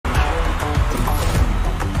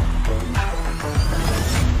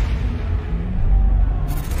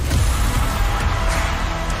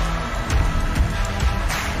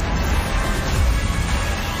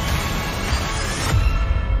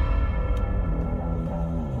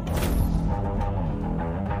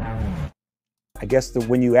guess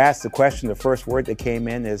when you ask the question, the first word that came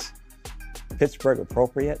in is Pittsburgh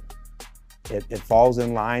appropriate. It falls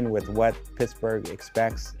in line with what Pittsburgh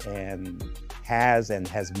expects and has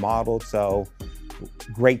modeled, so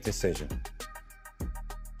great decision.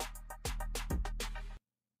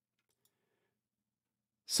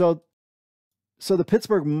 So the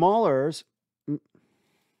Pittsburgh Maulers,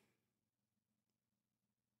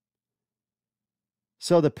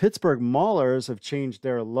 have changed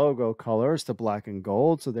their logo colors to black and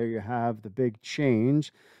gold. So there you have the big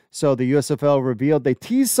change. So the USFL revealed they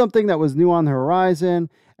teased something that was new on the horizon.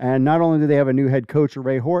 And not only do they have a new head coach,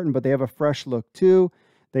 Ray Horton, but they have a fresh look too.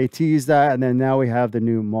 They teased that, and then now we have the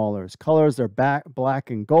new Maulers. Colors, they're black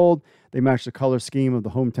and gold. They match the color scheme of the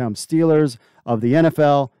hometown Steelers, of the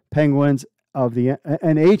NFL, Penguins, of the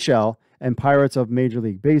NHL, and Pirates of Major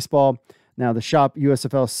League Baseball. Now, the Shop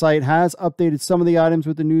USFL site has updated some of the items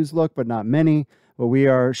with the news look, but not many. But we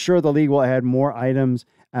are sure the league will add more items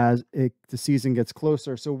as the season gets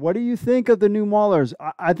closer. So what do you think of the new Maulers?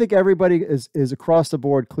 I think everybody is across the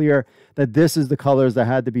board clear that this is the colors that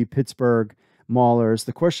had to be Pittsburgh Maulers.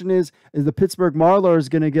 The question is the Pittsburgh Maulers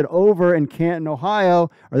going to get over in Canton, Ohio?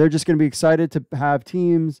 Or they're just going to be excited to have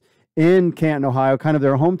teams in Canton, Ohio, kind of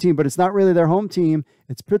their home team, but it's not really their home team.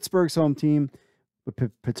 It's Pittsburgh's home team.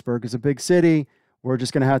 But Pittsburgh is a big city. We're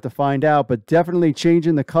just going to have to find out, but definitely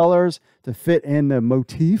changing the colors to fit in the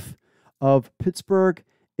motif of Pittsburgh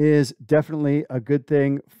is definitely a good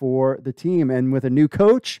thing for the team. And with a new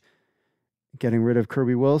coach, getting rid of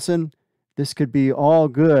Kirby Wilson, this could be all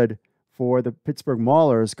good for the Pittsburgh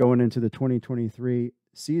Maulers going into the 2023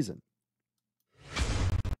 season.